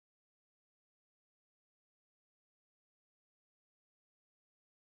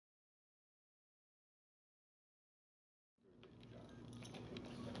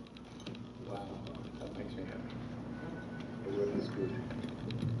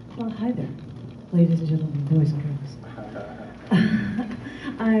Well, hi there, ladies and gentlemen, boys and girls.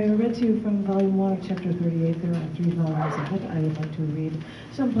 I read to you from Volume 1 of Chapter 38. There are 3 volumes of it. I would like to read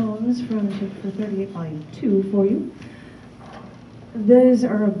some poems from Chapter 38, Volume 2 for you. These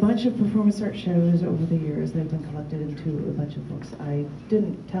are a bunch of performance art shows over the years. They've been collected into a bunch of books. I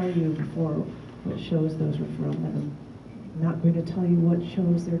didn't tell you before what shows those were from, and I'm not going to tell you what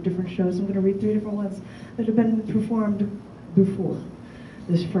shows. There are different shows. I'm going to read 3 different ones that have been performed before.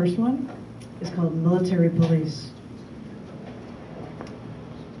 This first one is called Military Police.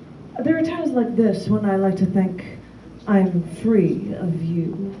 There are times like this when I like to think I'm free of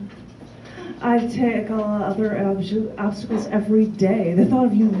you. I tackle other obstacles every day. The thought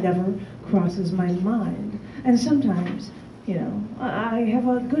of you never crosses my mind. And sometimes, you know, I have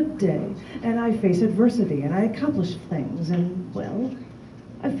a good day, and I face adversity, and I accomplish things, and, well,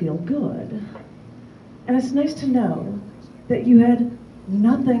 I feel good. And it's nice to know that you had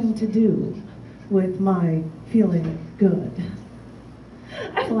nothing to do with my feeling good.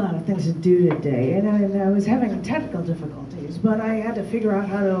 I have a lot of things to do today, and I was having technical difficulties, but I had to figure out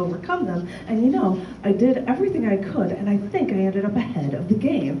how to overcome them. And you know, I did everything I could, and I think I ended up ahead of the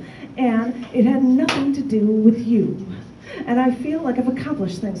game. And it had nothing to do with you. And I feel like I've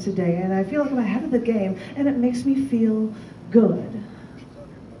accomplished things today, and I feel like I'm ahead of the game, and it makes me feel good.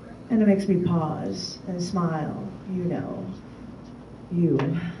 And it makes me pause and smile, you know. You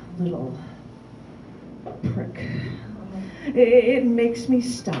little prick. It makes me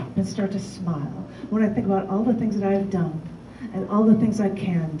stop and start to smile when I think about all the things that I've done and all the things I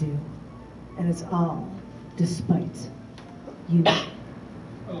can do. And it's all despite you.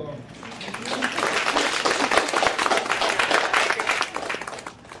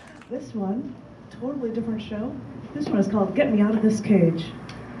 This one, totally different show. This one is called Get Me Out of This Cage.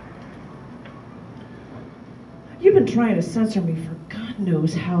 You've been trying to censor me for God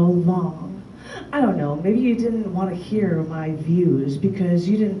knows how long. I don't know, maybe you didn't want to hear my views because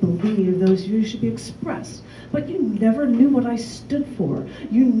you didn't believe those views should be expressed. But you never knew what I stood for.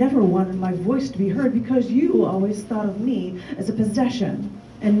 You never wanted my voice to be heard because you always thought of me as a possession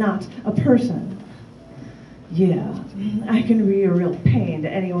and not a person. Yeah, I can be a real pain to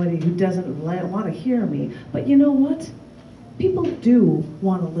anybody who doesn't want to hear me. But you know what? People do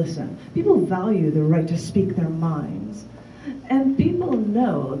want to listen. People value the right to speak their minds. And people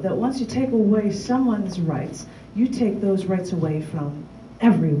know that once you take away someone's rights, you take those rights away from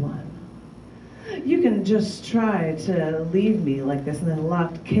everyone. You can just try to leave me like this in a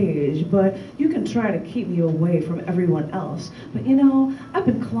locked cage, but you can try to keep me away from everyone else. But you know, I've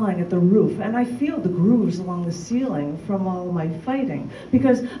been clawing at the roof, and I feel the grooves along the ceiling from all my fighting,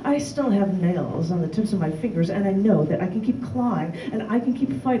 because I still have nails on the tips of my fingers, and I know that I can keep clawing, and I can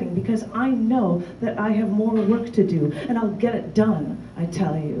keep fighting, because I know that I have more work to do, and I'll get it done, I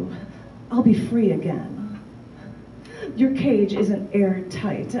tell you. I'll be free again. Your cage isn't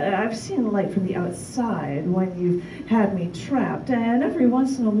airtight. I've seen light from the outside when you've had me trapped, and every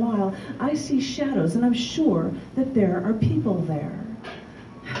once in a while I see shadows, and I'm sure that there are people there.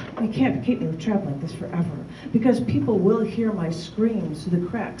 You can't keep me trapped like this forever, because people will hear my screams through the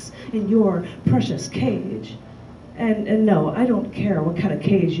cracks in your precious cage. And no, I don't care what kind of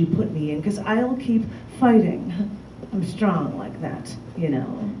cage you put me in, because I'll keep fighting. I'm strong like that, you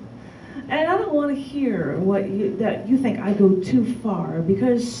know. And I don't want to hear that you think I go too far,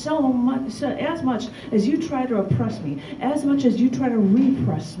 because as much as you try to oppress me, as much as you try to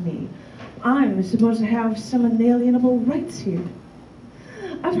repress me, I'm supposed to have some inalienable rights here.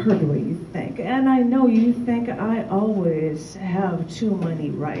 I've heard the way you think, and I know you think I always have too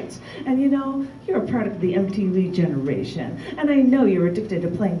many rights. And you know, you're a product of the MTV generation, and I know you're addicted to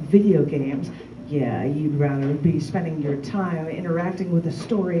playing video games. Yeah, you'd rather be spending your time interacting with a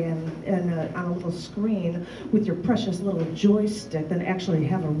story on a little screen with your precious little joystick than actually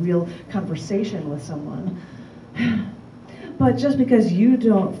have a real conversation with someone. But just because you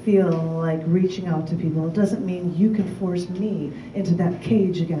don't feel like reaching out to people doesn't mean you can force me into that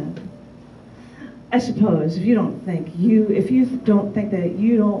cage again. I suppose if you don't think that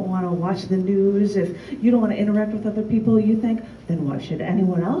you don't want to watch the news, if you don't want to interact with other people, you think, then why should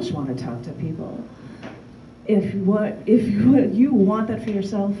anyone else want to talk to people? If you want that for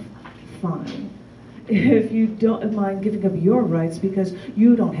yourself, fine. If you don't mind giving up your rights because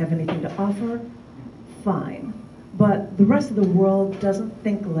you don't have anything to offer, fine. But the rest of the world doesn't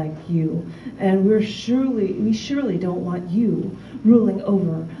think like you, and we surely don't want you ruling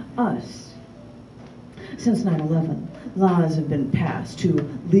over us. Since 9/11, laws have been passed to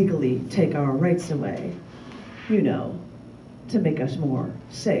legally take our rights away. You know, to make us more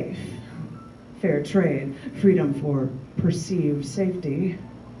safe. Fair trade, freedom for perceived safety.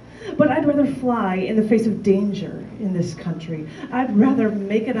 But I'd rather fly in the face of danger in this country. I'd rather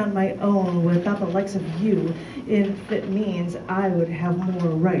make it on my own without the likes of you if it means I would have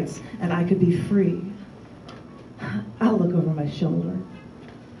more rights and I could be free. I'll look over my shoulder.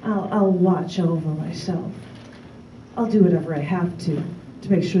 I'll watch over myself. I'll do whatever I have to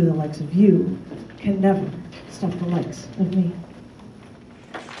make sure the likes of you can never stop the likes of me.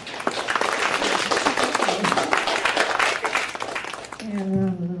 And we're on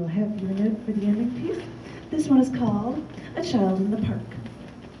a little heavier note for the ending piece. This one is called A Child in the Park.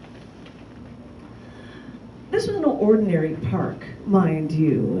 This was no ordinary park, mind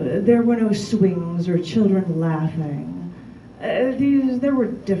you. There were no swings or children laughing. There were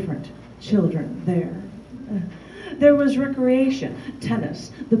different children there. There was recreation,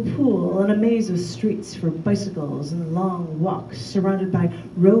 tennis, the pool, and a maze of streets for bicycles and long walks surrounded by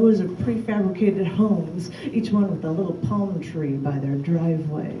rows of prefabricated homes, each one with a little palm tree by their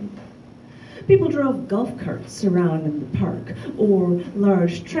driveway. People drove golf carts around in the park, or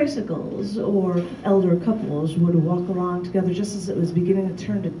large tricycles, or elder couples would walk along together just as it was beginning to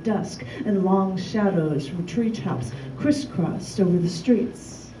turn to dusk, and long shadows from treetops crisscrossed over the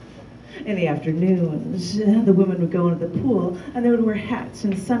streets. In the afternoons, the women would go into the pool, and they would wear hats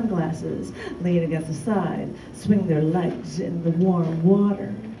and sunglasses, lean against the side, swing their legs in the warm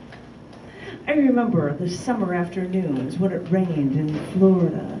water. I remember the summer afternoons when it rained in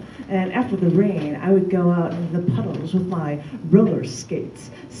Florida, and after the rain, I would go out into the puddles with my roller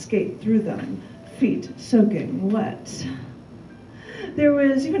skates, skate through them, feet soaking wet. There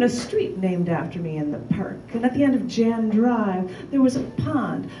was even a street named after me in the park, and at the end of Jan Drive, there was a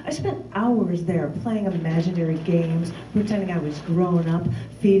pond. I spent hours there playing imaginary games, pretending I was grown up,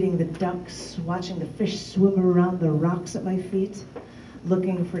 feeding the ducks, watching the fish swim around the rocks at my feet,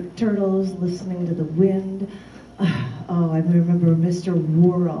 looking for turtles, listening to the wind. Oh, I remember Mr.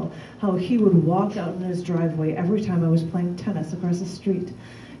 Worrell, how he would walk out in his driveway every time I was playing tennis across the street.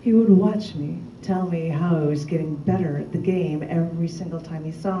 He would watch me, tell me how I was getting better at the game every single time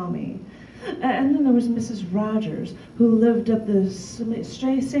he saw me. And then there was Mrs. Rogers, who lived up the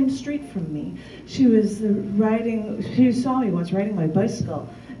same street from me. She saw me once riding my bicycle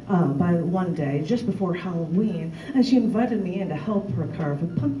by one day, just before Halloween, and she invited me in to help her carve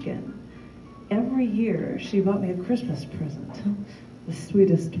a pumpkin. Every year, she bought me a Christmas present. The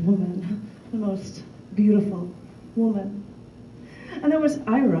sweetest woman, the most beautiful woman. And there was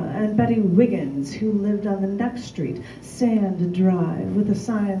Ira and Betty Wiggins, who lived on the next street, Sand Drive, with a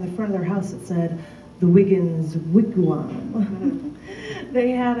sign in the front of their house that said, "The Wiggins Wigwam."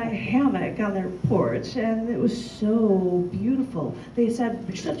 They had a hammock on their porch, and it was so beautiful. They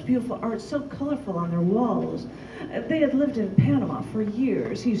had such beautiful art, so colorful on their walls. They had lived in Panama for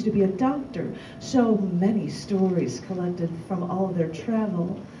years. He used to be a doctor. So many stories collected from all of their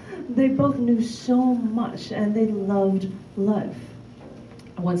travel. They both knew so much, and they loved life.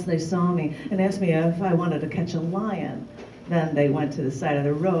 Once they saw me and asked me if I wanted to catch a lion. Then they went to the side of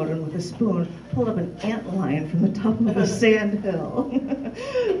the road and with a spoon pulled up an antlion from the top of a sand hill.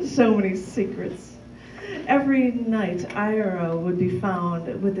 So many secrets. Every night, Ira would be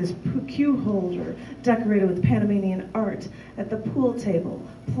found with his cue holder decorated with Panamanian art at the pool table,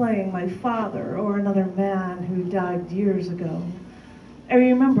 playing my father or another man who died years ago. I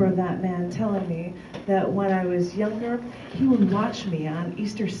remember that man telling me that when I was younger, he would watch me on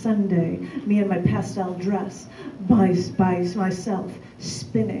Easter Sunday, me in my pastel dress, by myself,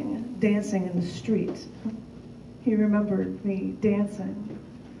 spinning, dancing in the street. He remembered me dancing.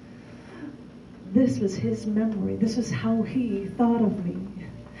 This was his memory. This was how he thought of me.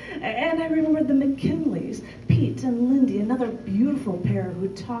 And I remember the McKinleys, Pete and Lindy, another beautiful pair who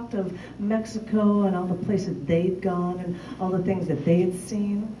talked of Mexico and all the places they'd gone and all the things that they had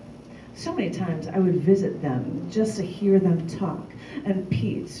seen. So many times I would visit them just to hear them talk, and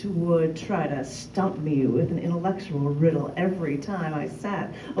Pete would try to stump me with an intellectual riddle every time I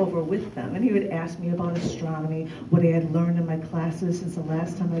sat over with them, and he would ask me about astronomy, what I had learned in my classes since the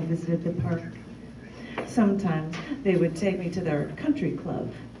last time I visited the park. Sometimes they would take me to their country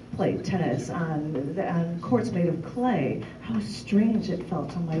club, play tennis on courts made of clay. How strange it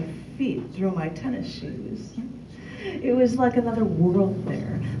felt on my feet through my tennis shoes. It was like another world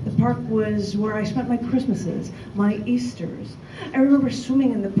there. The park was where I spent my Christmases, my Easters. I remember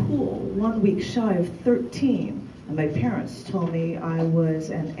swimming in the pool 1 week shy of 13, and my parents told me I was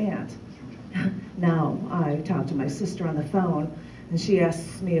an ant. Now I talk to my sister on the phone, and she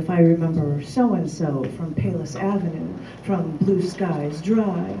asks me if I remember so-and-so from Palos Avenue, from Blue Skies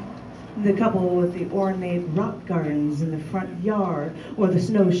Drive. The couple with the ornate rock gardens in the front yard, or the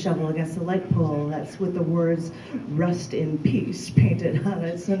snow shovel against the light pole that's with the words "Rest in Peace" painted on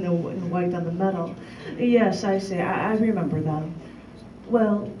it in white on the metal. Yes, I say, I remember them.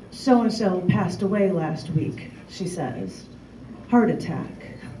 Well, so-and-so passed away last week, she says. Heart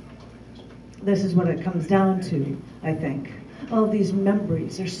attack. This is what it comes down to, I think. All these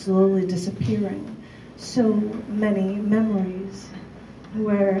memories are slowly disappearing. So many memories.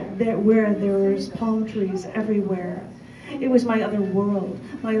 Where there was palm trees everywhere. It was my other world,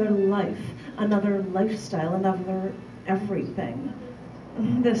 my other life, another lifestyle, another everything.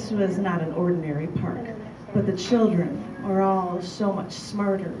 This was not an ordinary park, but the children are all so much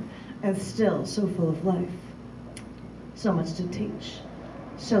smarter and still so full of life. So much to teach,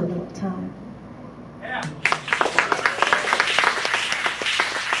 so little time. Yeah.